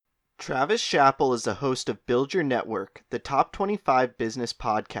Travis Chappell is the host of Build Your Network, the top 25 business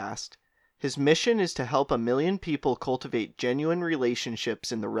podcast. His mission is to help 1 million people cultivate genuine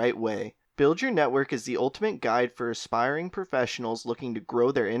relationships in the right way. Build Your Network is the ultimate guide for aspiring professionals looking to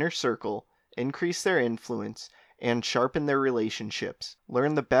grow their inner circle, increase their influence, and sharpen their relationships.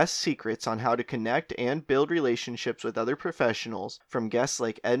 Learn the best secrets on how to connect and build relationships with other professionals from guests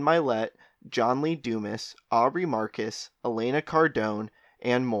like Ed Milet, John Lee Dumas, Aubrey Marcus, Elena Cardone,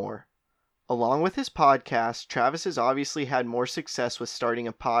 and more. Along with his podcast, Travis has obviously had more success with starting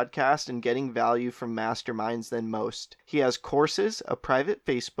a podcast and getting value from masterminds than most. He has courses, a private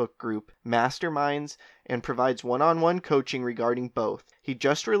Facebook group, masterminds, and provides one-on-one coaching regarding both. He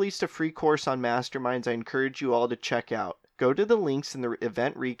just released a free course on masterminds I encourage you all to check out. Go to the links in the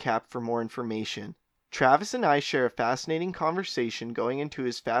event recap for more information. Travis and I share a fascinating conversation going into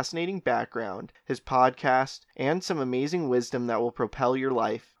his fascinating background, his podcast, and some amazing wisdom that will propel your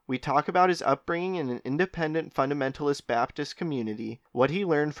life. We talk about his upbringing in an independent fundamentalist Baptist community, what he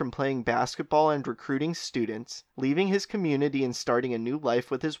learned from playing basketball and recruiting students, leaving his community and starting a new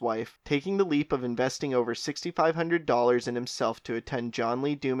life with his wife, taking the leap of investing over $6,500 in himself to attend John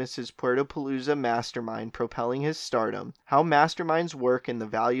Lee Dumas's Puerto Palooza mastermind propelling his stardom, how masterminds work and the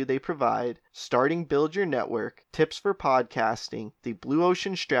value they provide, starting Build Your Network, tips for podcasting, the Blue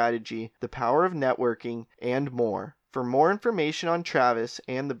Ocean strategy, the power of networking, and more. For more information on Travis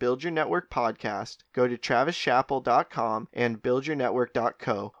and the Build Your Network podcast, go to travischappell.com and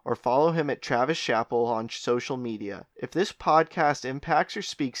buildyournetwork.co or follow him at Travis Chappell on social media. If this podcast impacts or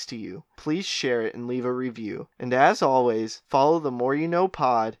speaks to you, please share it and leave a review. And as always, follow the More You Know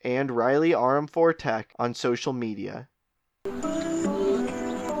Pod and Riley RM4 Tech on social media.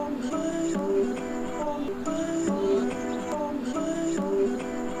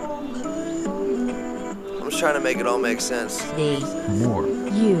 Trying to make it all make sense. The More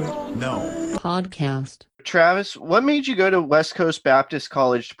You Know Podcast. Travis, what made you go to West Coast Baptist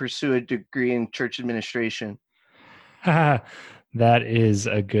College to pursue a degree in church administration? That is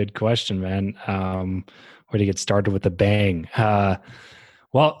a good question, man. Where to get started with a bang?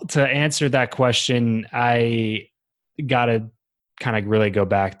 Well, to answer that question, I got to kind of really go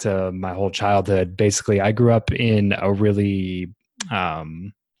back to my whole childhood. Basically, I grew up in a really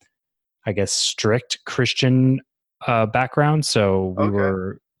strict Christian background. So we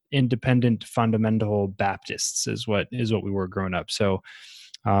were independent fundamental Baptists is what we were growing up. So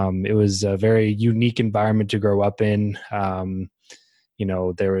it was a very unique environment to grow up in.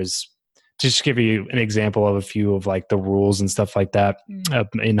 There was, just to give you an example of a few of like the rules and stuff like that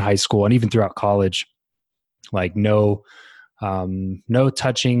in high school and even throughout college, like no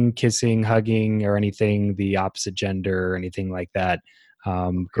touching, kissing, hugging, or anything the opposite gender or anything like that.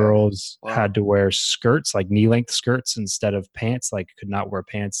 Girls had to wear skirts, like knee-length skirts instead of pants, like could not wear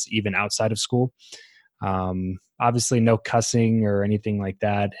pants even outside of school. Obviously no cussing or anything like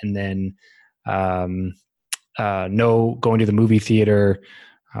that. And then no going to the movie theater,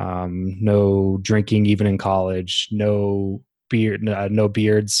 no drinking even in college, no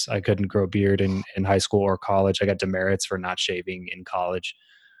beards. I couldn't grow a beard in high school or college. I got demerits for not shaving in college.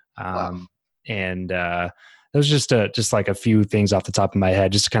 And it was just like a few things off the top of my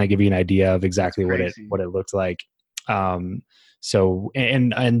head, just to kind of give you an idea of exactly what it looked like. So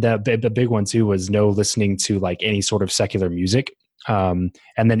the big one too was no listening to like any sort of secular music. And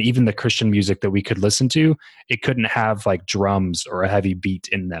then even the Christian music that we could listen to, it couldn't have like drums or a heavy beat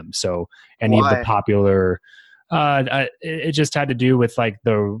in them. So any of the popular, it just had to do with like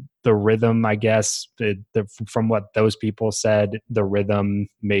the rhythm, I guess. From what those people said, the rhythm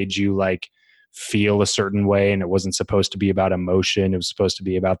made you like feel a certain way, and it wasn't supposed to be about emotion. It was supposed to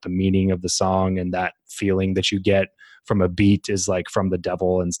be about the meaning of the song, and that feeling that you get from a beat is like from the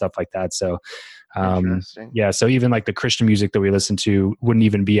devil and stuff like that. So so even like the Christian music that we listen to wouldn't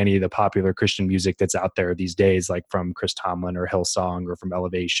even be any of the popular Christian music that's out there these days, like from Chris Tomlin or Hillsong or from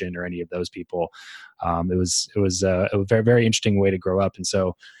Elevation or any of those people. It was a very, very interesting way to grow up. And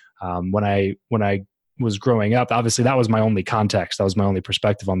so when I was growing up, obviously that was my only context, that was my only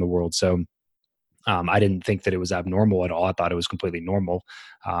perspective on the world. So I didn't think that it was abnormal at all. I thought it was completely normal.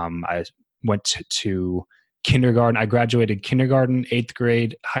 I went to kindergarten. I graduated kindergarten, 8th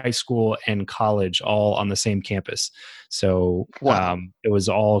grade, high school, and college all on the same campus. So it was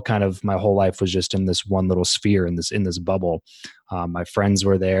all kind of, my whole life was just in this one little sphere, in this bubble. My friends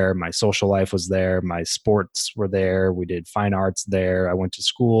were there. My social life was there. My sports were there. We did fine arts there. I went to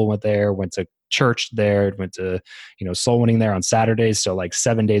school, went to church there, went to, soul winning there on Saturdays. So like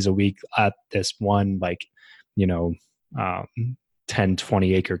 7 days a week at this one, 10,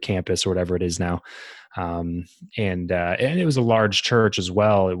 20 acre campus or whatever it is now. And it was a large church as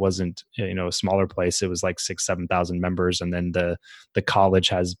well. It wasn't, a smaller place. It was like 6,000-7,000 members. And then the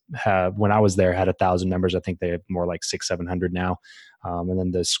college when I was there, had 1,000 members. I think they have more like 600-700 now. And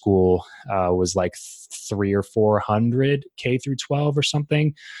then the school was like 300 or 400 K through 12 or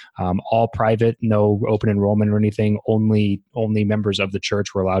something, all private, no open enrollment or anything. Only members of the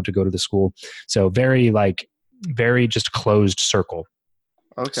church were allowed to go to the school. So very just closed circle.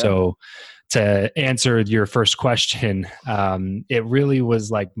 Okay. So to answer your first question, it really was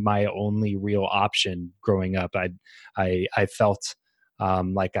like my only real option growing up. I felt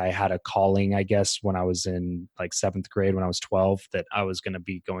like I had a calling, I guess, when I was in like 7th grade, when I was 12, that I was going to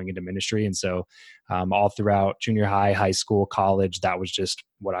be going into ministry. And so all throughout junior high, high school, college, that was just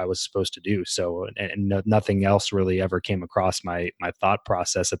what I was supposed to do. So, nothing else really ever came across my thought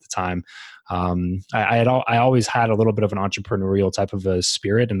process at the time. I always had a little bit of an entrepreneurial type of a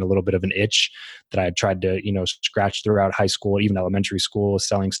spirit and a little bit of an itch that I had tried to, scratch throughout high school, even elementary school,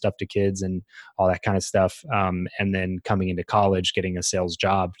 selling stuff to kids and all that kind of stuff. And then coming into college, getting a sales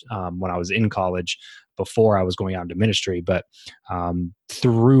job when I was in college before I was going out into ministry. But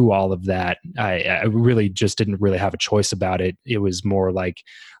through all of that, I really just didn't really have a choice about it. It was more like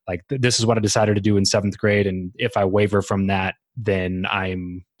this is what I decided to do in 7th grade. And if I waver from that, then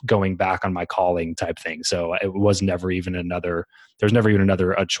I'm going back on my calling type thing. So it was never even there's never even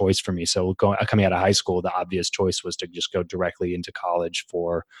a choice for me. So coming out of high school, the obvious choice was to just go directly into college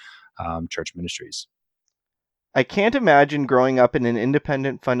for church ministries. I can't imagine growing up in an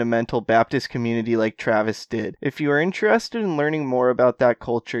independent fundamental Baptist community like Travis did. If you are interested in learning more about that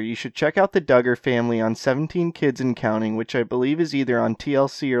culture, you should check out the Duggar Family on 17 Kids and Counting, which I believe is either on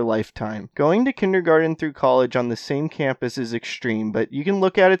TLC or Lifetime. Going to kindergarten through college on the same campus is extreme, but you can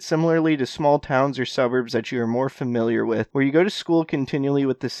look at it similarly to small towns or suburbs that you are more familiar with, where you go to school continually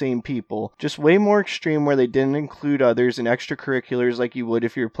with the same people, just way more extreme where they didn't include others in extracurriculars like you would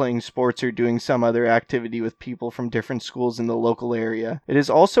if you're playing sports or doing some other activity with people from different schools in the local area. It is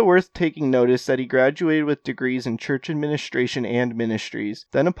also worth taking notice that he graduated with degrees in church administration and ministries.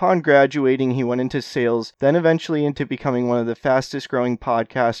 Then upon graduating, he went into sales, then eventually into becoming one of the fastest growing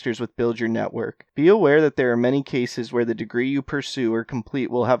podcasters with Build Your Network. Be aware that there are many cases where the degree you pursue or complete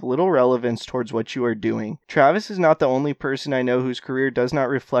will have little relevance towards what you are doing. Travis is not the only person I know whose career does not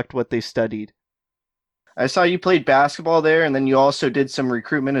reflect what they studied. I saw you played basketball there, and then you also did some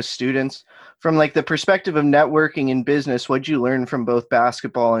recruitment of students. From like the perspective of networking in business, what'd you learn from both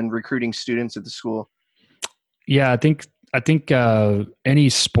basketball and recruiting students at the school? Yeah, I think any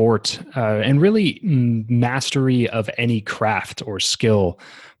sport and really mastery of any craft or skill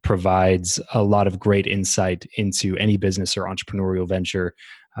provides a lot of great insight into any business or entrepreneurial venture.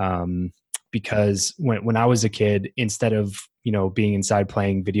 Because when I was a kid, instead of being inside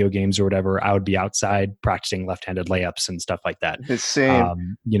playing video games or whatever, I would be outside practicing left-handed layups and stuff like that. The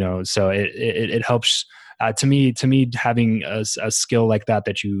same. So it helps. To me, having a skill like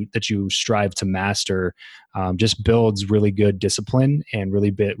that you strive to master just builds really good discipline and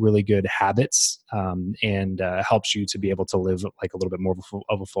really good habits, and helps you to be able to live like a little bit more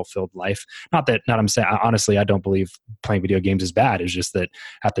of a fulfilled life. Not I'm saying, honestly, I don't believe playing video games is bad. It's just that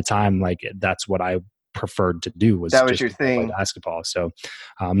at the time, like, that's what I preferred to do, was That was just your to play thing. basketball. So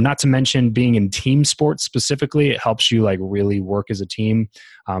not to mention being in team sports specifically, it helps you like really work as a team.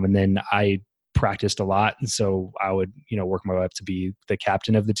 And then I practiced a lot, and so I would work my way up to be the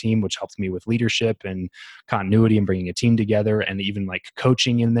captain of the team, which helped me with leadership and continuity and bringing a team together, and even like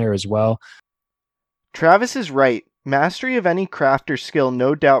coaching in there as well. Travis is right. Mastery of any craft or skill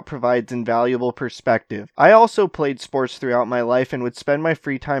no doubt provides invaluable perspective. I also played sports throughout my life and would spend my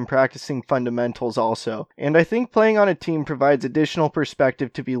free time practicing fundamentals also. And I think playing on a team provides additional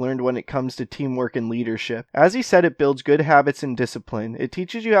perspective to be learned when it comes to teamwork and leadership. As he said, it builds good habits and discipline. It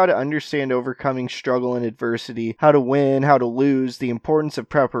teaches you how to understand overcoming struggle and adversity, how to win, how to lose, the importance of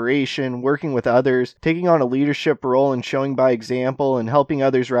preparation, working with others, taking on a leadership role and showing by example and helping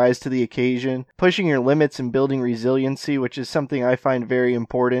others rise to the occasion, pushing your limits and building resiliency, which is something I find very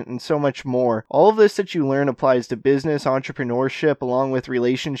important, and so much more. All of this that you learn applies to business, entrepreneurship, along with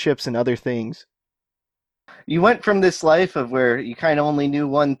relationships and other things. You went from this life of where you kind of only knew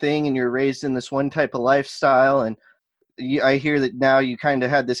one thing and you're raised in this one type of lifestyle, and I hear that now you kind of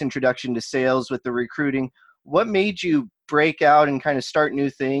had this introduction to sales with the recruiting. What made you break out and kind of start new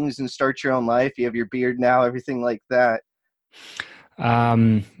things and start your own life? You have your beard now, everything like that.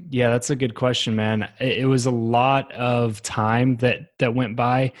 Yeah, that's a good question, man. It was a lot of time that went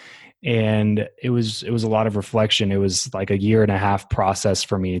by. And it was a lot of reflection. It was like a year and a half process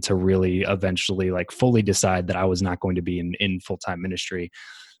for me to really eventually like fully decide that I was not going to be in full-time ministry.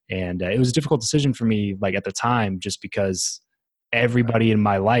 And it was a difficult decision for me, like at the time, just because everybody in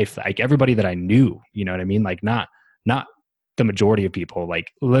my life, like everybody that I knew, you know what I mean? Like not the majority of people,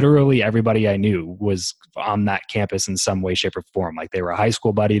 like literally everybody I knew was on that campus in some way, shape, or form. Like they were a high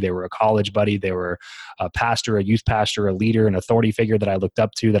school buddy, they were a college buddy, they were a pastor, a youth pastor, a leader, an authority figure that I looked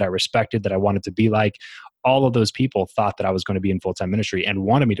up to, that I respected, that I wanted to be like. All of those people thought that I was going to be in full-time ministry and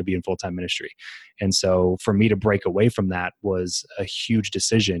wanted me to be in full-time ministry. And so for me to break away from that was a huge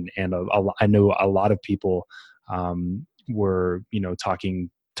decision. And I know a lot of people were,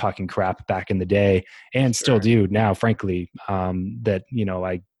 talking crap back in the day, and still do now, frankly, that,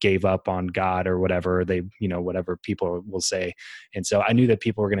 I gave up on God or whatever whatever people will say. And so I knew that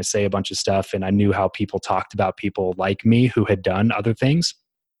people were going to say a bunch of stuff, and I knew how people talked about people like me who had done other things.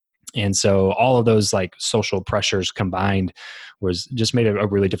 And so all of those like social pressures combined was just made a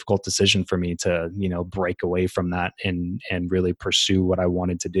really difficult decision for me to, break away from that and really pursue what I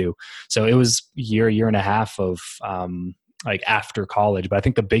wanted to do. So it was year and a half of, like after college. But I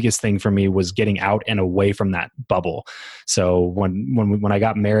think the biggest thing for me was getting out and away from that bubble. So when I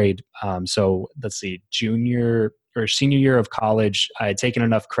got married, so let's see, junior or senior year of college, I had taken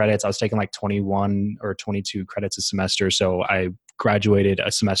enough credits. I was taking like 21 or 22 credits a semester. So I graduated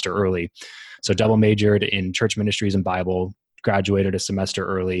a semester early. So double majored in church ministries and Bible, graduated a semester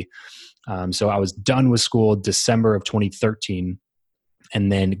early. So I was done with school December of 2013,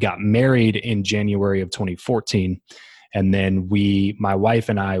 and then got married in January of 2014. And then my wife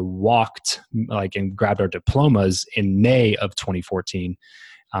and I walked like and grabbed our diplomas in May of 2014.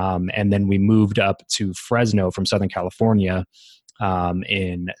 And then we moved up to Fresno from Southern California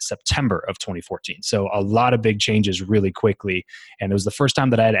in September of 2014. So a lot of big changes really quickly. And it was the first time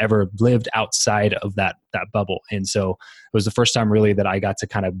that I had ever lived outside of that bubble. And so it was the first time really that I got to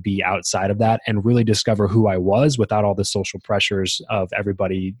kind of be outside of that and really discover who I was without all the social pressures of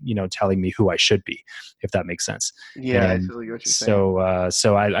everybody, telling me who I should be, if that makes sense. Yeah, I And feel like what you're saying.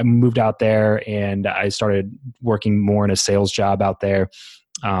 so I moved out there and I started working more in a sales job out there.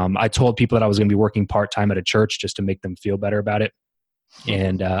 I told people that I was going to be working part-time at a church just to make them feel better about it.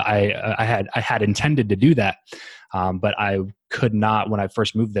 And I had intended to do that, but I could not, when I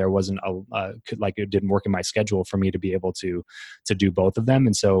first moved there, it didn't work in my schedule for me to be able to do both of them.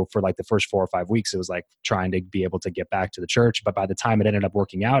 And so for like the first 4 or 5 weeks, it was like trying to be able to get back to the church. But by the time it ended up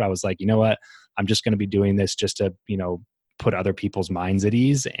working out, I was like, you know what, I'm just going to be doing this just to, put other people's minds at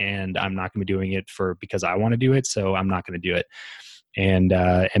ease. And I'm not going to be doing it because I want to do it. So I'm not going to do it. And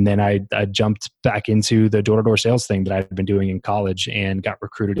then I jumped back into the door-to-door sales thing that I'd been doing in college and got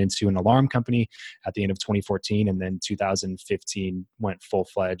recruited into an alarm company at the end of 2014. And then 2015 went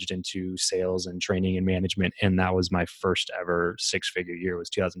full-fledged into sales and training and management. And that was my first ever six-figure year, was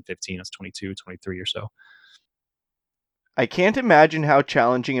 2015. I was 22, 23 or so. I can't imagine how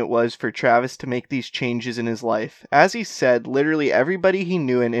challenging it was for Travis to make these changes in his life. As he said, literally everybody he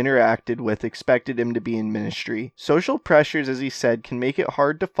knew and interacted with expected him to be in ministry. Social pressures, as he said, can make it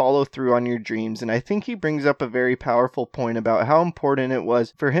hard to follow through on your dreams, and I think he brings up a very powerful point about how important it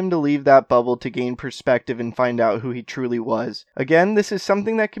was for him to leave that bubble to gain perspective and find out who he truly was. Again, this is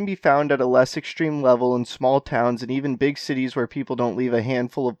something that can be found at a less extreme level in small towns and even big cities where people don't leave a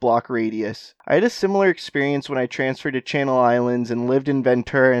handful of block radius. I had a similar experience when I transferred to Channel Islands and lived in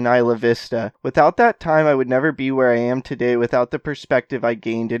Ventura and Isla Vista. Without that time, I would never be where I am today without the perspective I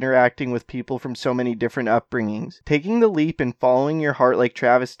gained interacting with people from so many different upbringings. Taking the leap and following your heart like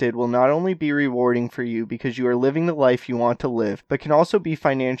Travis did will not only be rewarding for you because you are living the life you want to live, but can also be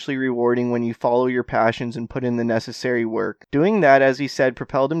financially rewarding when you follow your passions and put in the necessary work. Doing that, as he said,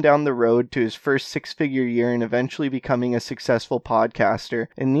 propelled him down the road to his first six-figure year and eventually becoming a successful podcaster,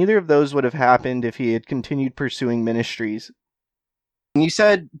 and neither of those would have happened if he had continued pursuing ministries. You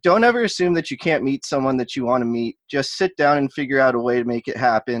said, don't ever assume that you can't meet someone that you want to meet. Just sit down and figure out a way to make it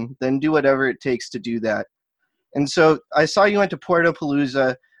happen. Then do whatever it takes to do that. And so I saw you went to Puerto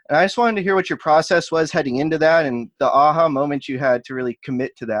Palooza, and I just wanted to hear what your process was heading into that and the aha moment you had to really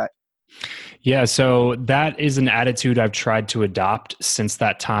commit to that. Yeah, so that is an attitude I've tried to adopt since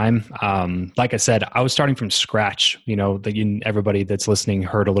that time. Like I said, I was starting from scratch. Everybody that's listening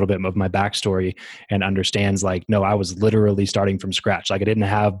heard a little bit of my backstory and understands, like, no, I was literally starting from scratch. Like, I didn't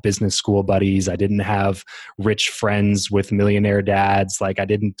have business school buddies. I didn't have rich friends with millionaire dads. Like, I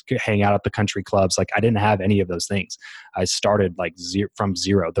didn't hang out at the country clubs. Like, I didn't have any of those things. I started like from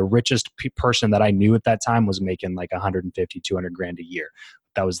zero. The richest person that I knew at that time was making like 150, 200 grand a year.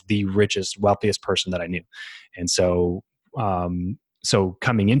 That was the richest, wealthiest person that I knew. And so So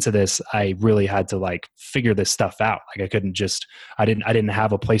coming into this, I really had to like figure this stuff out. Like I didn't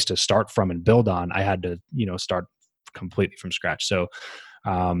have a place to start from and build on. I had to, start completely from scratch. So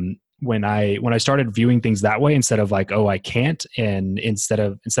when I started viewing things that way, instead of like, oh, I can't, and instead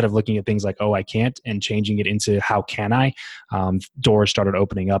of looking at things like, oh, I can't, and changing it into how can I, doors started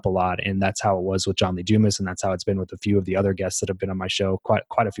opening up a lot. And that's how it was with John Lee Dumas, and that's how it's been with a few of the other guests that have been on my show, quite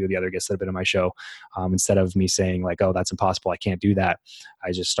a few of the other guests that have been on my show. Instead of me saying like, oh, that's impossible, I can't do that,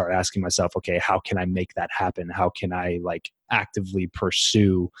 I just start asking myself, okay, how can I make that happen? How can I like actively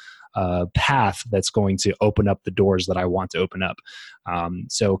pursue a path that's going to open up the doors that I want to open up?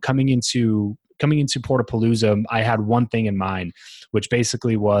 So coming into Portapalooza, I had one thing in mind, which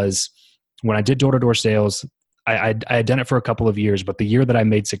basically was when I did door-to-door sales, I had done it for a couple of years, but the year that I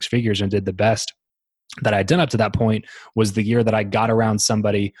made six figures and did the best that I had done up to that point was the year that I got around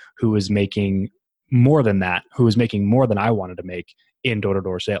somebody who was making more than that, who was making more than I wanted to make in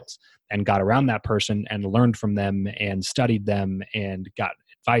door-to-door sales, and got around that person and learned from them and studied them and got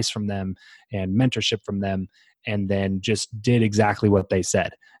advice from them and mentorship from them, and then just did exactly what they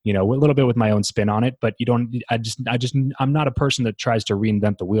said, a little bit with my own spin on it. But I'm not a person that tries to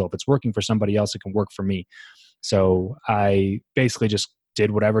reinvent the wheel. If it's working for somebody else, it can work for me. So I basically just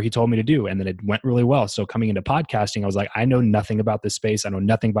did whatever he told me to do, and then it went really well. So coming into podcasting, I was like, I know nothing about this space. I know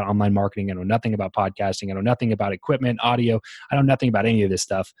nothing about online marketing. I know nothing about podcasting. I know nothing about equipment, audio. I know nothing about any of this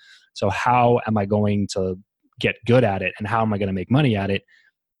stuff. So how am I going to get good at it, and how am I going to make money at it?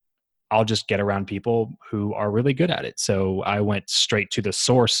 I'll just get around people who are really good at it. So I went straight to the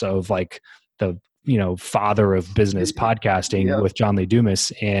source of like the, father of business podcasting with John Lee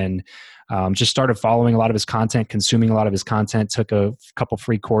Dumas, and just started following a lot of his content, consuming a lot of his content, took a couple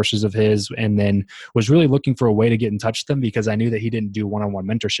free courses of his, and then was really looking for a way to get in touch with him because I knew that he didn't do one-on-one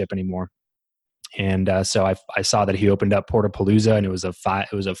mentorship anymore. And so I saw that he opened up Portapalooza, and it was a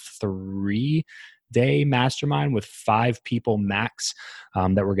 3-day mastermind with 5 people max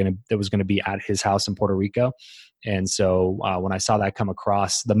that was gonna be at his house in Puerto Rico. And so when I saw that come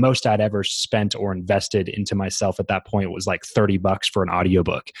across, the most I'd ever spent or invested into myself at that point was like $30 for an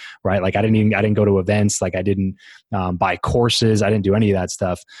audiobook, right? Like I didn't go to events, like I didn't buy courses, I didn't do any of that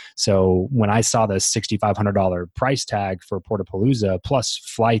stuff. So when I saw the $6,500 price tag for Portapalooza plus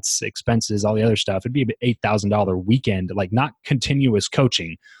flights, expenses, all the other stuff, it'd be an $8,000 weekend, like not continuous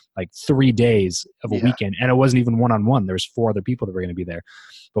coaching, like 3 days of a weekend. And it wasn't even one-on-one. There's 4 other people that were going to be there.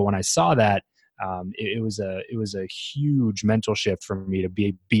 But when I saw that, it was a huge mental shift for me to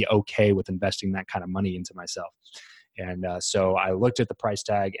be okay with investing that kind of money into myself. And so I looked at the price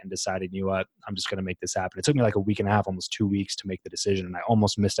tag and decided, you know what, I'm just going to make this happen. It took me like a week and a half, almost 2 weeks to make the decision. And I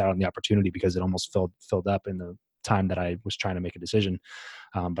almost missed out on the opportunity because it almost filled up in the time that I was trying to make a decision.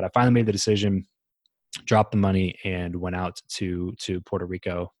 But I finally made the decision, dropped the money, and went out to Puerto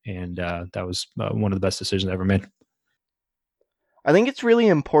Rico. And that was one of the best decisions I ever made. I think it's really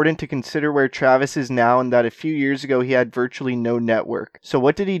important to consider where Travis is now, and that a few years ago he had virtually no network. So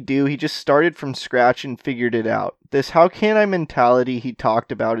what did he do? He just started from scratch and figured it out. This how can I mentality he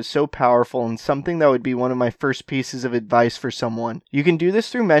talked about is so powerful and something that would be one of my first pieces of advice for someone. You can do this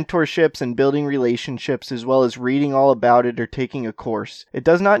through mentorships and building relationships, as well as reading all about it or taking a course. It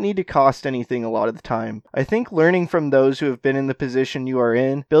does not need to cost anything a lot of the time. I think learning from those who have been in the position you are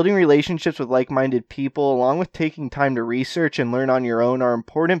in, building relationships with like-minded people, along with taking time to research and learn on your own are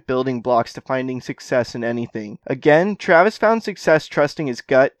important building blocks to finding success in anything. Again, Travis found success trusting his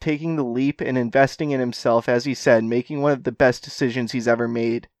gut, taking the leap, and investing in himself, as he said, making one of the best decisions he's ever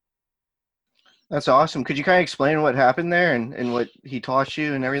made. That's awesome. Could you kind of explain what happened there and what he taught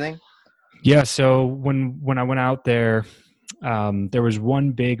you and everything? Yeah. So when I went out there, there was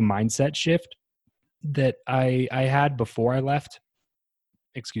one big mindset shift that I had before I left.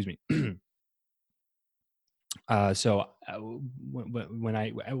 Excuse me. When as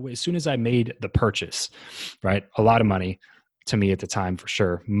soon as I made the purchase, right, a lot of money to me at the time, for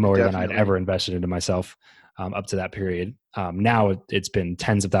sure, more Definitely. than I'd ever invested into myself up to that period. Now it's been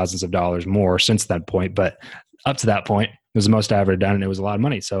tens of thousands of dollars more since that point, but up to that point, it was the most I ever done, and it was a lot of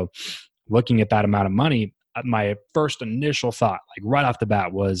money. So looking at that amount of money, my first initial thought, like right off the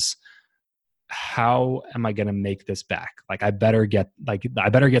bat, was, how am I going to make this back? Like I better get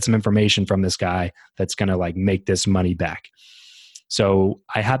some information from this guy that's going to like make this money back. So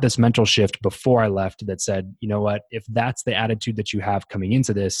I had this mental shift before I left that said, you know what, if that's the attitude that you have coming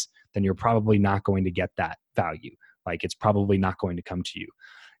into this, then you're probably not going to get that value. Like it's probably not going to come to you.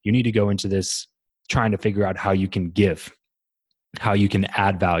 You need to go into this trying to figure out how you can give, how you can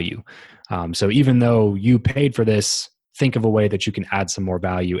add value. So even though you paid for this, think of a way that you can add some more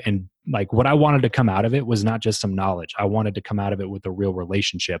value and like what I wanted to come out of it was not just some knowledge. I wanted to come out of it with a real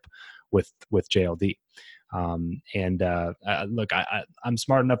relationship with JLD. Look, I'm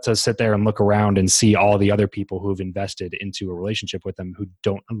smart enough to sit there and look around and see all the other people who've invested into a relationship with them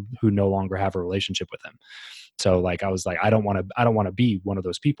who no longer have a relationship with them. So like, I was like, I don't want to be one of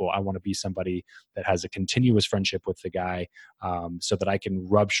those people. I want to be somebody that has a continuous friendship with the guy, so that I can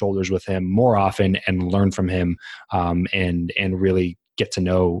rub shoulders with him more often and learn from him, and really get to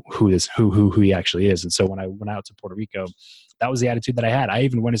know who he actually is. And so when I went out to Puerto Rico, that was the attitude that I had. I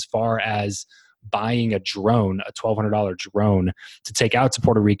even went as far as buying a drone, a $1,200 drone, to take out to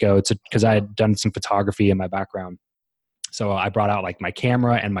Puerto Rico because I had done some photography in my background. So I brought out like my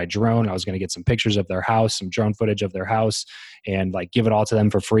camera and my drone. I was going to get some pictures of their house, some drone footage of their house, and like give it all to them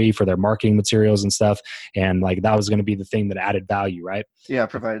for free for their marketing materials and stuff. And like, that was going to be the thing that added value, right? Yeah,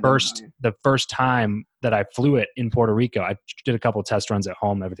 provided The first time that I flew it in Puerto Rico, I did a couple of test runs at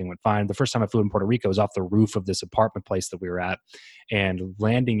home. Everything went fine. The first time I flew in Puerto Rico was off the roof of this apartment place that we were at, and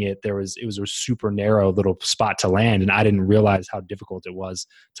landing it, it was a super narrow little spot to land. And I didn't realize how difficult it was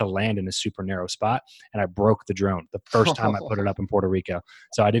to land in a super narrow spot. And I broke the drone the first time I put it up in Puerto Rico.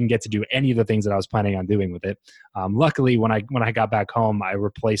 So I didn't get to do any of the things that I was planning on doing with it. Luckily, when I got back home, I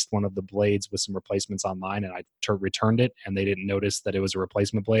replaced one of the blades with some replacements online, and I returned it, and they didn't notice that it was a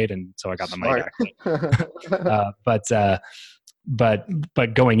replacement blade, and so I got the money back.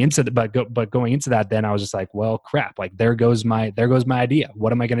 But going into that, then I was just like, well, crap, like there goes my idea.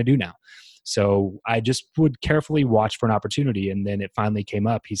 What am I going to do now? So I just would carefully watch for an opportunity, and then it finally came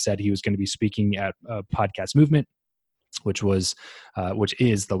up. He said he was going to be speaking at a podcast movement, which is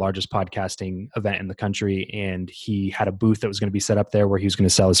the largest podcasting event in the country. And he had a booth that was going to be set up there where he was going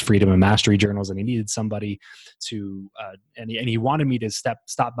to sell his freedom and mastery journals. And he needed somebody to, and he wanted me to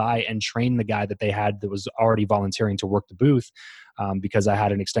stop by and train the guy that they had that was already volunteering to work the booth, because I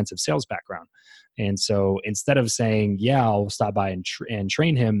had an extensive sales background. And so instead of saying, yeah, I'll stop by and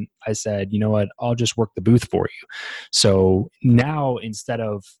train him, I said, you know what, I'll just work the booth for you. So now instead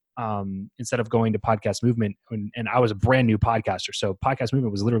of going to Podcast Movement, and I was a brand new podcaster. So Podcast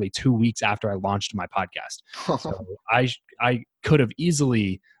Movement was literally 2 weeks after I launched my podcast. So I could have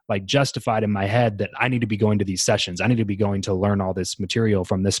easily like justified in my head that I need to be going to these sessions. I need to be going to learn all this material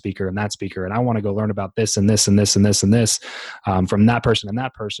from this speaker and that speaker. And I want to go learn about this and this and this and this and this, from that person and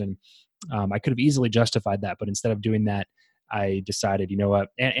that person. I could have easily justified that, but instead of doing that, I decided, you know what,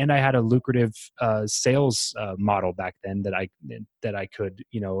 and I had a lucrative sales model back then that I could,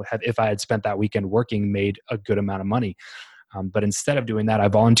 have, if I had spent that weekend working, made a good amount of money. But instead of doing that, I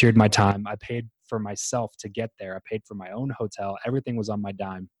volunteered my time. I paid for myself to get there. I paid for my own hotel. Everything was on my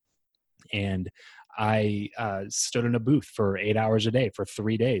dime. And I stood in a booth for 8 hours a day for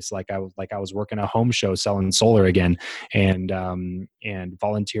 3 days, like I was working a home show selling solar again, and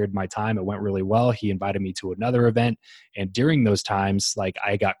volunteered my time. It went really well. He invited me to another event, and during those times, like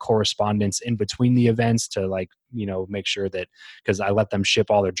I got correspondence in between the events to make sure that, because I let them ship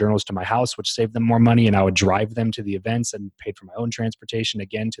all their journals to my house, which saved them more money, and I would drive them to the events and paid for my own transportation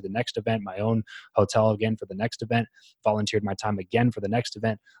again to the next event, my own hotel again for the next event, volunteered my time again for the next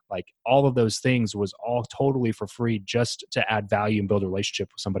event. Like all of those things was all totally for free, just to add value and build a relationship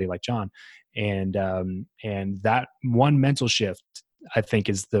with somebody like John. And that one mental shift, I think,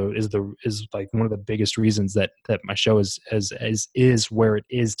 is like one of the biggest reasons that my show is where it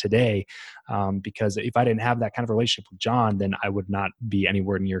is today. Because if I didn't have that kind of relationship with John, then I would not be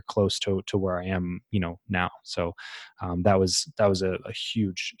anywhere near close to where I am, now. So that was a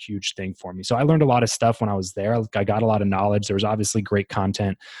huge thing for me. So I learned a lot of stuff when I was there. I got a lot of knowledge. There was obviously great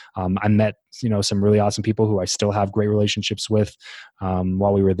content. I met some really awesome people who I still have great relationships with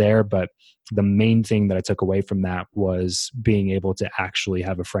while we were there. But the main thing that I took away from that was being able to actually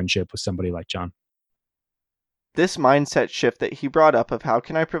have a friendship with somebody like John. This mindset shift that he brought up of how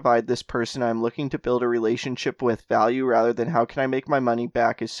can I provide this person I'm looking to build a relationship with value rather than how can I make my money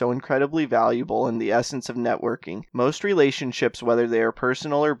back is so incredibly valuable in the essence of networking. Most relationships, whether they are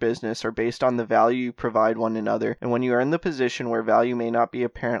personal or business, are based on the value you provide one another, and when you are in the position where value may not be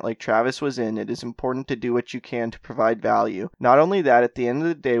apparent like Travis was in, it is important to do what you can to provide value. Not only that, at the end of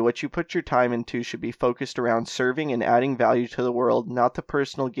the day, what you put your time into should be focused around serving and adding value to the world, not the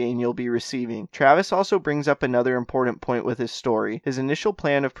personal gain you'll be receiving. Travis also brings up another important point with his story. His initial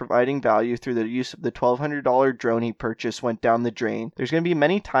plan of providing value through the use of the $1,200 drone he purchased went down the drain. There's going to be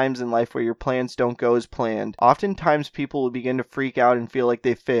many times in life where your plans don't go as planned. Oftentimes people will begin to freak out and feel like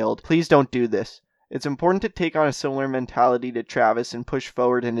they've failed. Please don't do this. It's important to take on a similar mentality to Travis and push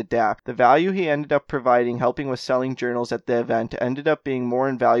forward and adapt. The value he ended up providing, helping with selling journals at the event, ended up being more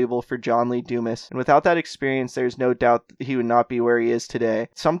invaluable for John Lee Dumas, and without that experience, there's no doubt that he would not be where he is today.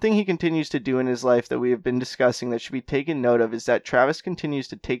 Something he continues to do in his life that we have been discussing that should be taken note of is that Travis continues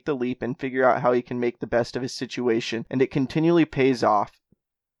to take the leap and figure out how he can make the best of his situation, and it continually pays off.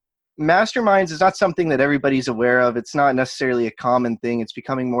 Masterminds is not something that everybody's aware of. It's not necessarily a common thing. It's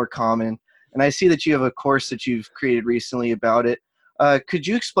becoming more common. And I see that you have a course that you've created recently about it. Could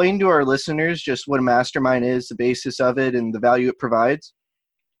you explain to our listeners just what a mastermind is, the basis of it, and the value it provides?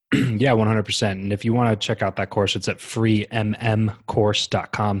 Yeah, 100%. And if you want to check out that course, it's at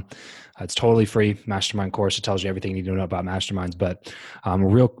freemmcourse.com. It's totally free mastermind course. It tells you everything you need to know about masterminds. But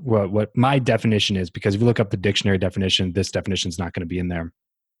what my definition is, because if you look up the dictionary definition, this definition is not going to be in there.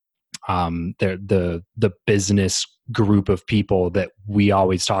 The business group of people that we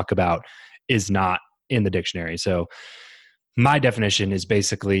always talk about is not in the dictionary. So my definition is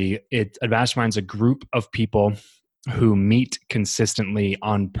basically a mastermind is a group of people who meet consistently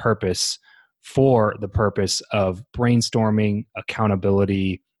on purpose for the purpose of brainstorming,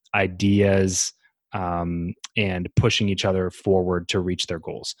 accountability, ideas, and pushing each other forward to reach their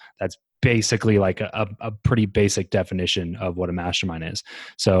goals. That's basically like a pretty basic definition of what a mastermind is.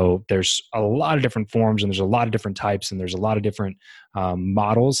 So there's a lot of different forms and there's a lot of different types and there's a lot of different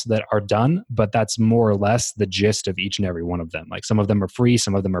models that are done, but that's more or less the gist of each and every one of them. Like some of them are free,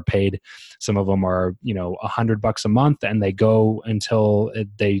 some of them are paid, some of them are, $100 a month and they go until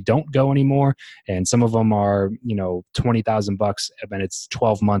they don't go anymore. And some of them are, $20,000 and it's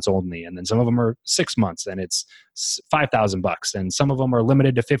 12 months only. And then some of them are 6 months and it's $5,000. And some of them are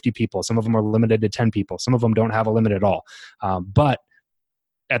limited to 50 people. Some of them are limited to 10 people. Some of them don't have a limit at all. But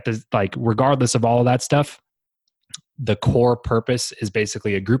regardless of all of that stuff, the core purpose is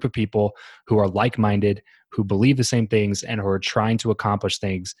basically a group of people who are like-minded, who believe the same things and who are trying to accomplish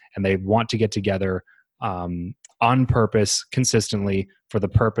things. And they want to get together on purpose consistently for the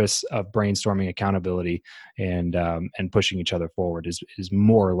purpose of brainstorming, accountability, and pushing each other forward is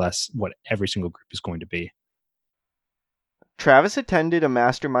more or less what every single group is going to be. Travis attended a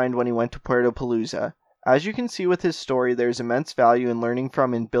mastermind when he went to Puerto Palooza. As you can see with his story, there is immense value in learning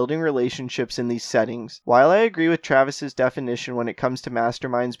from and building relationships in these settings. While I agree with Travis's definition when it comes to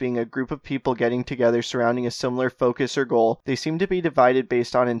masterminds being a group of people getting together surrounding a similar focus or goal, they seem to be divided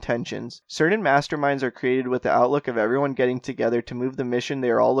based on intentions. Certain masterminds are created with the outlook of everyone getting together to move the mission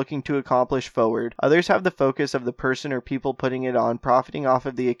they are all looking to accomplish forward. Others have the focus of the person or people putting it on profiting off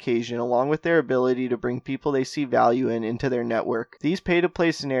of the occasion, along with their ability to bring people they see value in into their network. These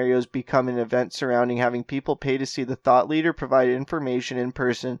pay-to-play scenarios become an event surrounding having people pay to see the thought leader provide information in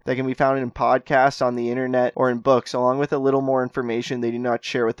person that can be found in podcasts, on the internet, or in books, along with a little more information they do not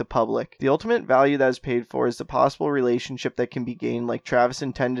share with the public. The ultimate value that is paid for is the possible relationship that can be gained, like Travis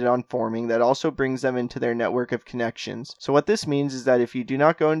intended on forming, that also brings them into their network of connections. So what this means is that if you do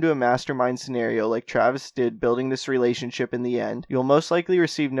not go into a mastermind scenario like Travis did, building this relationship in the end, you will most likely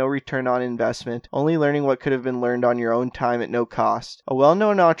receive no return on investment, only learning what could have been learned on your own time at no cost. A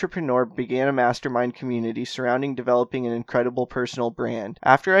well-known entrepreneur began a mastermind community surrounding developing an incredible personal brand.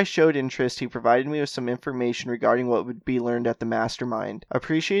 After I showed interest, he provided me with some information regarding what would be learned at the mastermind.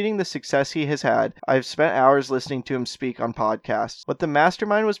 Appreciating the success he has had, I have spent hours listening to him speak on podcasts. What the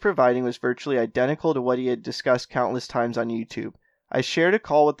mastermind was providing was virtually identical to what he had discussed countless times on YouTube. I shared a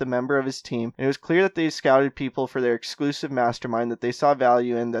call with the member of his team, and it was clear that they scouted people for their exclusive mastermind that they saw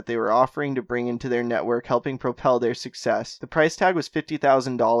value in, that they were offering to bring into their network, helping propel their success. The price tag was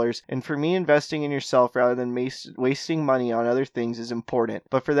 $50,000, and for me, investing in yourself rather than wasting money on other things is important.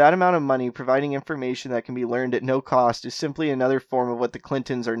 But for that amount of money, providing information that can be learned at no cost is simply another form of what the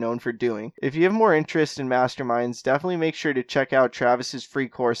Clintons are known for doing. If you have more interest in masterminds, definitely make sure to check out Travis's free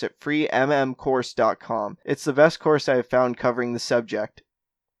course at freemmcourse.com. It's the best course I have found covering the subject.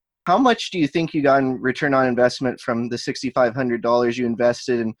 How much do you think you got in return on investment from the $6,500 you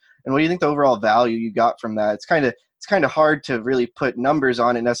invested, and what do you think the overall value you got from that? It's kind of hard to really put numbers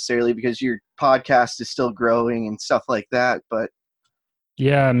on it necessarily because your podcast is still growing and stuff like that. But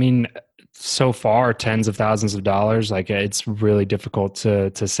yeah, I mean, so far tens of thousands of dollars. Like it's really difficult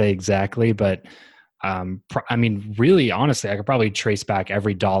to say exactly, but I mean, really, honestly, I could probably trace back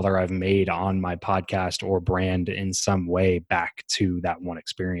every dollar I've made on my podcast or brand in some way back to that one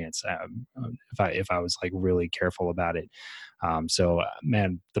experience. If I was like really careful about it. So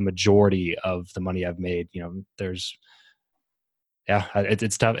man, the majority of the money I've made,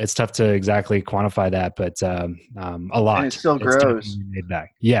 it's tough. It's tough to exactly quantify that, but a lot. And it still It's grows. definitely made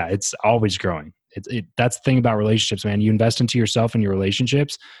back. Yeah, it's always growing. That's the thing about relationships, man. You invest into yourself and your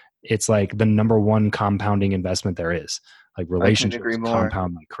relationships, it's like the number one compounding investment there is. Like I couldn't agree relationships more.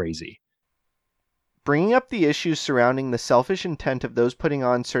 compound like crazy. Bringing up the issues surrounding the selfish intent of those putting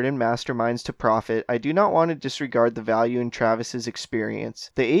on certain masterminds to profit, I do not want to disregard the value in Travis's experience.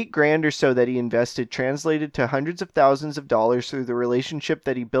 The $8,000 or so that he invested translated to hundreds of thousands of dollars through the relationship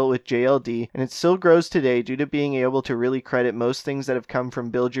that he built with JLD, and it still grows today due to being able to really credit most things that have come from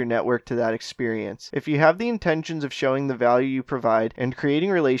Build Your Network to that experience. If you have the intentions of showing the value you provide and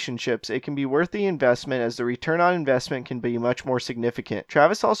creating relationships, it can be worth the investment, as the return on investment can be much more significant.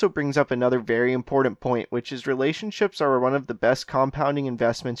 Travis also brings up another very important point, which is relationships are one of the best compounding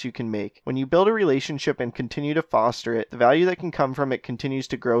investments you can make. When you build a relationship and continue to foster it, the value that can come from it continues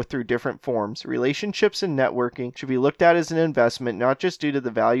to grow through different forms. Relationships and networking should be looked at as an investment, not just due to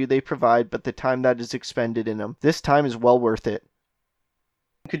the value they provide, but the time that is expended in them. This time is well worth it.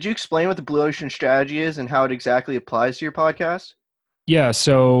 Could you explain what the Blue Ocean strategy is and how it exactly applies to your podcast? Yeah.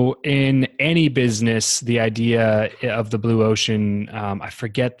 So in any business, the idea of the blue ocean, I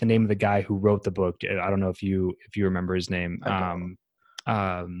forget the name of the guy who wrote the book. I don't know if you remember his name. Um,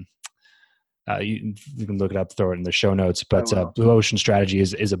 you can look it up, throw it in the show notes. I But will. Blue Ocean Strategy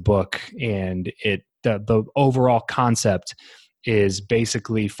is a book, and the overall concept is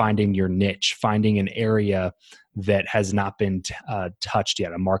basically finding your niche, finding an area that has not been touched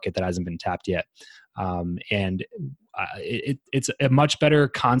yet, a market that hasn't been tapped yet. And it's a much better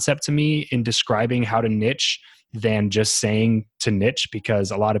concept to me in describing how to niche than just saying to niche,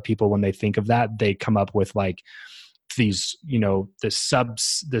 because a lot of people, when they think of that, they come up with like these, the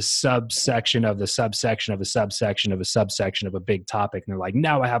subsection of the subsection of a subsection of a subsection of a big topic. And they're like,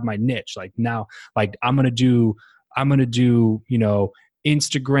 now I have my niche. Like now, like I'm going to do,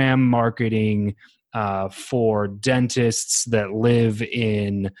 Instagram marketing for dentists that live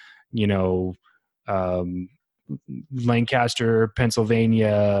in, um, Lancaster,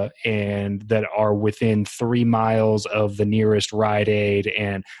 Pennsylvania, and that are within 3 miles of the nearest Rite Aid,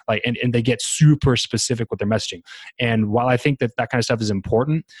 and they get super specific with their messaging. And while I think that kind of stuff is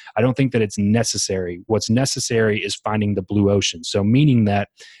important, I don't think that it's necessary. What's necessary is finding the blue ocean. So meaning that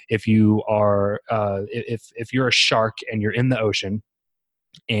if you are, if you're a shark and you're in the ocean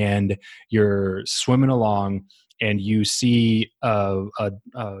and you're swimming along and you see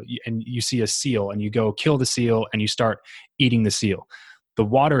you see a seal and you go kill the seal and you start eating the seal, the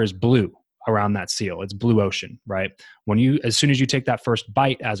water is blue around that seal. It's blue ocean, right? As soon as you take that first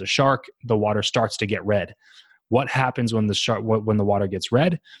bite as a shark, the water starts to get red. What happens when the water gets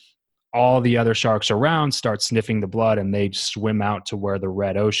red? All the other sharks around start sniffing the blood and they swim out to where the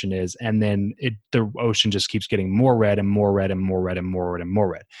red ocean is. And then the ocean just keeps getting more red and more red and more red and more red and more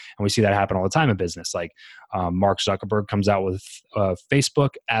red. And we see that happen all the time in business. Like Mark Zuckerberg comes out with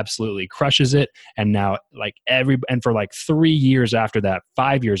Facebook, absolutely crushes it. And now and for like 3 years after that,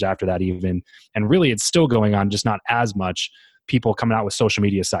 5 years after that even, and really it's still going on, just not as much, people coming out with social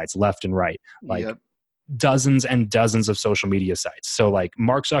media sites left and right. Like, Yep. dozens and dozens of social media sites. So like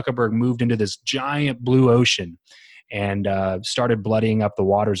Mark Zuckerberg moved into this giant blue ocean and started bloodying up the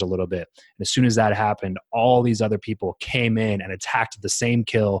waters a little bit. And as soon as that happened, all these other people came in and attacked the same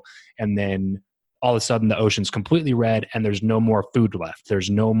kill. And then all of a sudden the ocean's completely red and there's no more food left. There's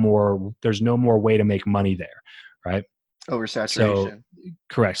no more way to make money there. Right. Oversaturation. So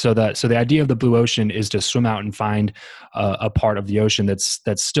correct. So the idea of the blue ocean is to swim out and find a part of the ocean that's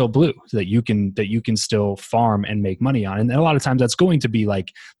still blue, so that you can still farm and make money on. And a lot of times that's going to be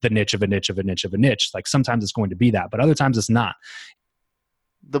like the niche of a niche of a niche of a niche. Like sometimes it's going to be that, but other times it's not.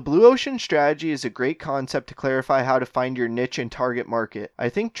 The blue ocean strategy is a great concept to clarify how to find your niche and target market. I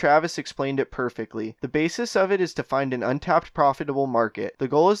think Travis explained it perfectly. The basis of it is to find an untapped profitable market. The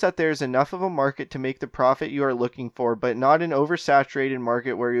goal is that there is enough of a market to make the profit you are looking for, but not an oversaturated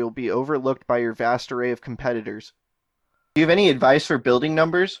market where you'll be overlooked by your vast array of competitors. Do you have any advice for building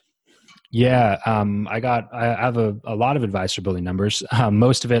numbers? Yeah, I have a lot of advice for building numbers.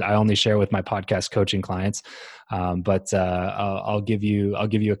 Most of it I only share with my podcast coaching clients, but I'll give you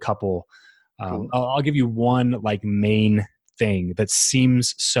a couple. Cool. I'll give you one like main thing that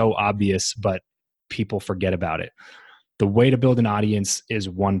seems so obvious, but people forget about it. The way to build an audience is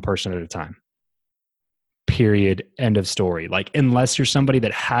one person at a time. Period. End of story. Like, unless you're somebody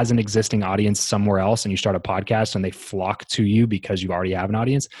that has an existing audience somewhere else and you start a podcast and they flock to you because you already have an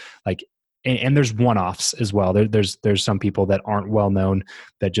audience, like, and there's one-offs as well. There's some people that aren't well known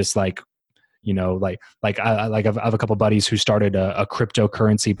that just like, I have a couple buddies who started a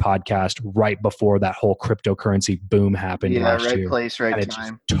cryptocurrency podcast right before that whole cryptocurrency boom happened Yeah, last right year, place, right and it just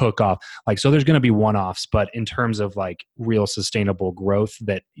time. took off. Like, so there's going to be one-offs, but in terms of like real sustainable growth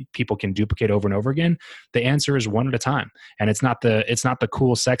that people can duplicate over and over again, the answer is one at a time. And it's not the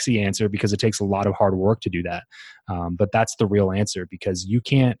cool, sexy answer, because it takes a lot of hard work to do that. But that's the real answer, because you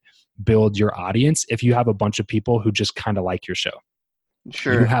can't build your audience if you have a bunch of people who just kind of like your show. You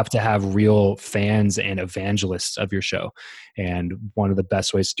Sure. have to have real fans and evangelists of your show. And one of the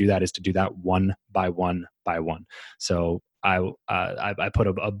best ways to do that is to do that one by one by one. So I put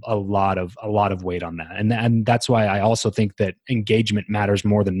a lot of weight on that, and that's why I also think that engagement matters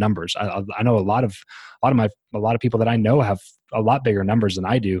more than numbers. I know a lot of people that I know have a lot bigger numbers than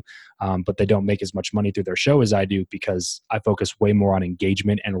I do, but they don't make as much money through their show as I do, because I focus way more on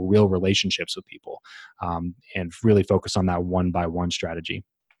engagement and real relationships with people, and really focus on that one by one strategy.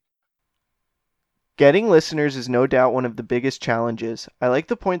 Getting listeners is no doubt one of the biggest challenges. I like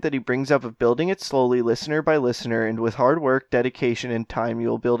the point that he brings up of building it slowly, listener by listener, and with hard work, dedication, and time, you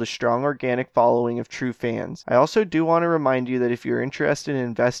will build a strong organic following of true fans. I also do want to remind you that if you're interested in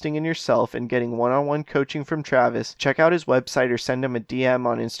investing in yourself and getting one-on-one coaching from Travis, check out his website or send him a DM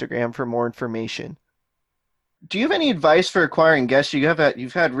on Instagram for more information. Do you have any advice for acquiring guests?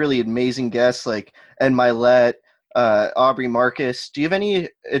 You've had really amazing guests like Ed Milet, Aubrey Marcus. Do you have any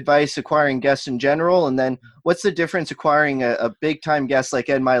advice acquiring guests in general? And then what's the difference acquiring a big time guest like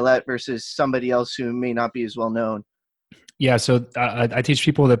Ed Milet versus somebody else who may not be as well known? Yeah, so I teach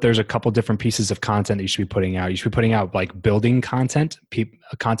people that there's a couple different pieces of content that you should be putting out. You should be putting out like building content,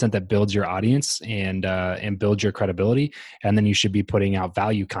 content that builds your audience and builds your credibility, and then you should be putting out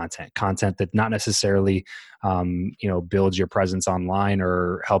value content, content that not necessarily builds your presence online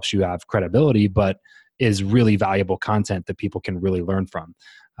or helps you have credibility, but is really valuable content that people can really learn from.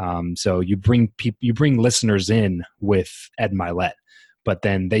 So you bring listeners in with Ed Milet, but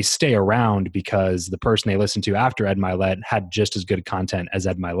then they stay around because the person they listen to after Ed Milet had just as good content as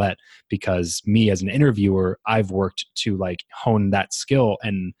Ed Milet, because me as an interviewer, I've worked to like hone that skill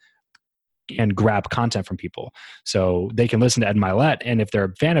and grab content from people. So they can listen to Ed Milet, and if they're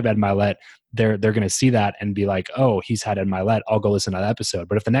a fan of Ed Milet, they're going to see that and be like, oh, he's had Ed Milet, I'll go listen to that episode.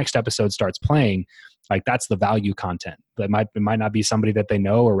 But if the next episode starts playing, like, that's the value content. It might not be somebody that they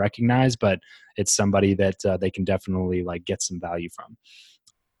know or recognize, but it's somebody that they can definitely like get some value from.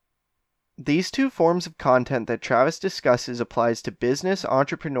 These two forms of content that Travis discusses applies to business,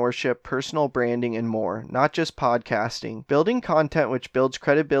 entrepreneurship, personal branding, and more, not just podcasting. Building content which builds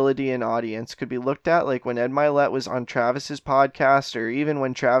credibility and audience could be looked at like when Ed Milet was on Travis's podcast, or even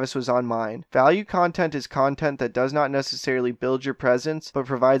when Travis was on mine. Value content is content that does not necessarily build your presence, but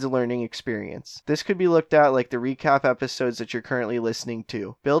provides a learning experience. This could be looked at like the recap episodes that you're currently listening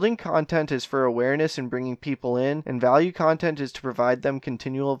to. Building content is for awareness and bringing people in, and value content is to provide them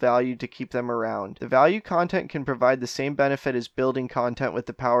continual value to keep them around. The value content can provide the same benefit as building content with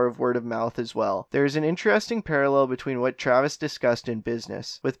the power of word of mouth as well. There is an interesting parallel between what Travis discussed in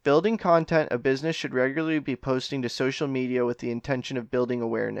business. With building content, a business should regularly be posting to social media with the intention of building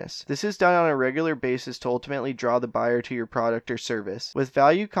awareness. This is done on a regular basis to ultimately draw the buyer to your product or service. With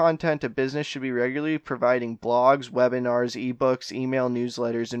value content, a business should be regularly providing blogs, webinars, ebooks, email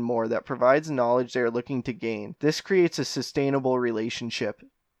newsletters, and more that provides knowledge they are looking to gain. This creates a sustainable relationship.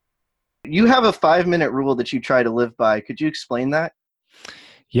 You have a 5-minute rule that you try to live by. Could you explain that?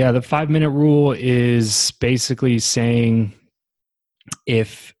 Yeah, the 5-minute rule is basically saying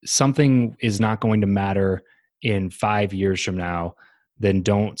if something is not going to matter in 5 years from now, then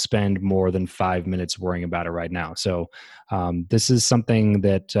don't spend more than 5 minutes worrying about it right now. So this is something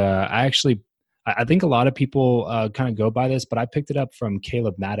that I think a lot of people kind of go by this, but I picked it up from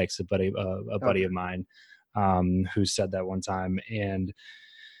Caleb Maddox, a buddy Okay. of mine, who said that one time. And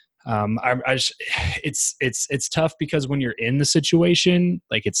it's tough because when you're in the situation,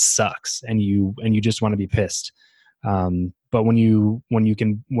 like, it sucks and you just want to be pissed. But when you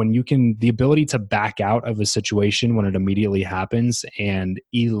can the ability to back out of a situation when it immediately happens and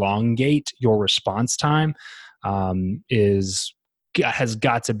elongate your response time, has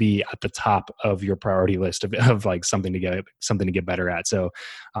got to be at the top of your priority list of like something to get better at. So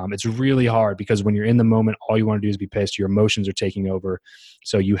it's really hard because when you're in the moment, all you want to do is be pissed. Your emotions are taking over.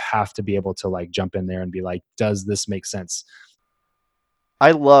 So you have to be able to like jump in there and be like, does this make sense?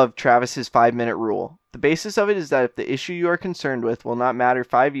 I love Travis's 5-minute rule. The basis of it is that if the issue you are concerned with will not matter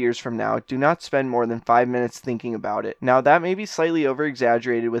 5 years from now, do not spend more than 5 minutes thinking about it. Now, that may be slightly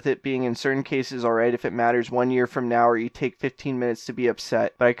over-exaggerated, with it being in certain cases alright if it matters 1 year from now or you take 15 minutes to be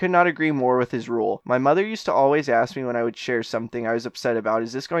upset, but I could not agree more with his rule. My mother used to always ask me when I would share something I was upset about,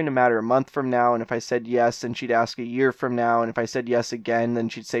 is this going to matter a month from now? And if I said yes, then she'd ask a year from now, and if I said yes again, then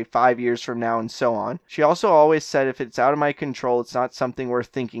she'd say 5 years from now, and so on. She also always said if it's out of my control, it's not something worth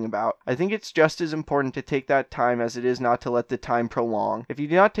thinking about. I think it's just as important to take that time as it is not to let the time prolong. If you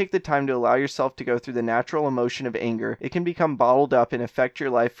do not take the time to allow yourself to go through the natural emotion of anger, it can become bottled up and affect your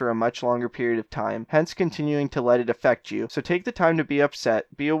life for a much longer period of time, hence continuing to let it affect you. So take the time to be upset,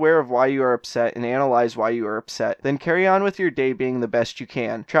 be aware of why you are upset, and analyze why you are upset. Then carry on with your day being the best you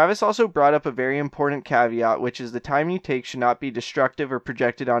can. Travis also brought up a very important caveat, which is the time you take should not be destructive or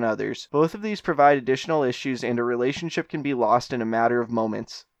projected on others. Both of these provide additional issues, and a relationship can be lost in a matter of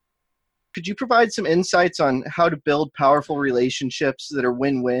moments. Could you provide some insights on how to build powerful relationships that are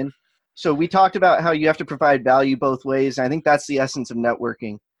win-win? So we talked about how you have to provide value both ways, and I think that's the essence of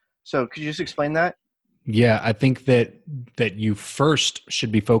networking. So could you just explain that? Yeah, I think that you first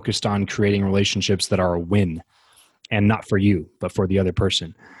should be focused on creating relationships that are a win, and not for you, but for the other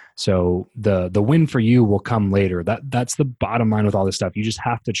person. So the win for you will come later. That's the bottom line with all this stuff. You just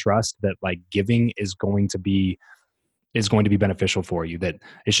have to trust that like giving is going to be beneficial for you. That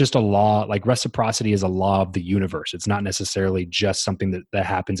it's just a law, like reciprocity is a law of the universe. It's not necessarily just something that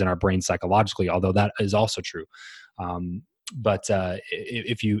happens in our brain psychologically, although that is also true. But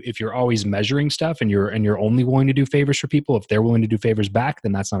if you're always measuring stuff and you're only willing to do favors for people, if they're willing to do favors back,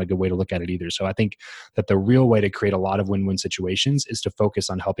 then that's not a good way to look at it either. So I think that the real way to create a lot of win-win situations is to focus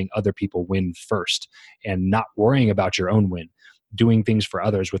on helping other people win first and not worrying about your own win. Doing things for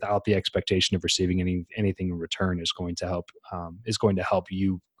others without the expectation of receiving anything in return is going to help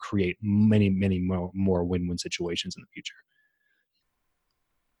you create many more win-win situations in the future.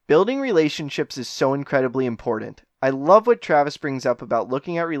 Building relationships is so incredibly important. I love what Travis brings up about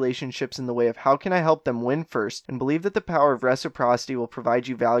looking at relationships in the way of how can I help them win first, and believe that the power of reciprocity will provide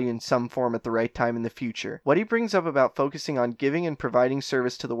you value in some form at the right time in the future. What he brings up about focusing on giving and providing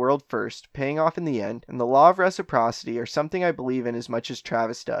service to the world first, paying off in the end, and the law of reciprocity are something I believe in as much as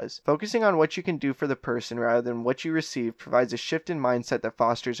Travis does. Focusing on what you can do for the person rather than what you receive provides a shift in mindset that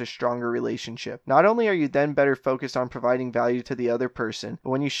fosters a stronger relationship. Not only are you then better focused on providing value to the other person, but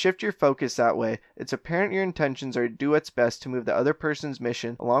when you shift your focus that way, it's apparent your intentions are to do what's best to move the other person's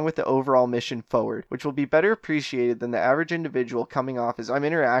mission along with the overall mission forward, which will be better appreciated than the average individual coming off as I'm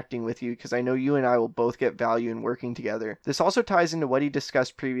interacting with you because I know you and I will both get value in working together. This also ties into what he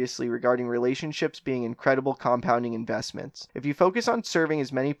discussed previously regarding relationships being incredible compounding investments. If you focus on serving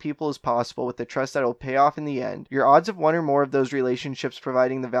as many people as possible with the trust that it will pay off in the end, your odds of one or more of those relationships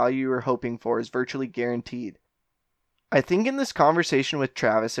providing the value you are hoping for is virtually guaranteed. I think in this conversation with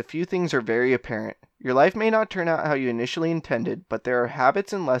Travis, a few things are very apparent. Your life may not turn out how you initially intended, but there are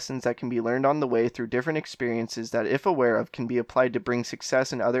habits and lessons that can be learned on the way through different experiences that, if aware of, can be applied to bring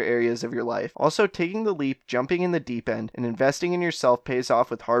success in other areas of your life. Also, taking the leap, jumping in the deep end, and investing in yourself pays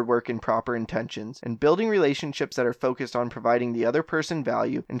off with hard work and proper intentions. And building relationships that are focused on providing the other person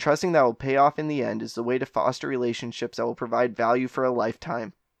value and trusting that will pay off in the end is the way to foster relationships that will provide value for a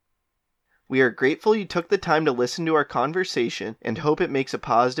lifetime. We are grateful you took the time to listen to our conversation and hope it makes a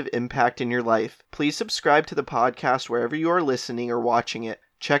positive impact in your life. Please subscribe to the podcast wherever you are listening or watching it.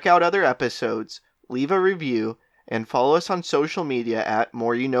 Check out other episodes, leave a review, and follow us on social media at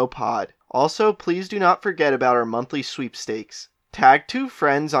MoreYouKnowPod. Also, please do not forget about our monthly sweepstakes. Tag 2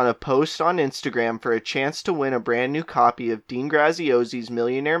 friends on a post on Instagram for a chance to win a brand new copy of Dean Graziosi's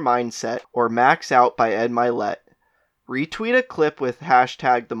Millionaire Mindset or Max Out by Ed Milet. Retweet a clip with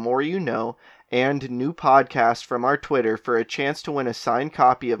hashtag #TheMoreYouKnow and new podcast from our Twitter for a chance to win a signed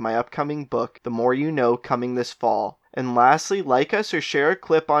copy of my upcoming book, The More You Know, coming this fall. And lastly, like us or share a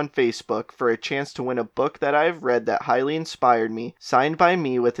clip on Facebook for a chance to win a book that I have read that highly inspired me, signed by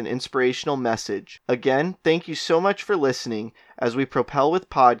me with an inspirational message. Again, thank you so much for listening as we propel with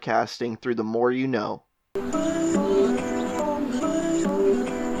podcasting through the more you know.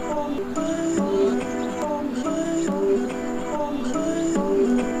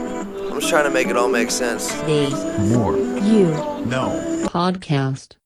 I'm just trying to make it all make sense. The More You No Podcast.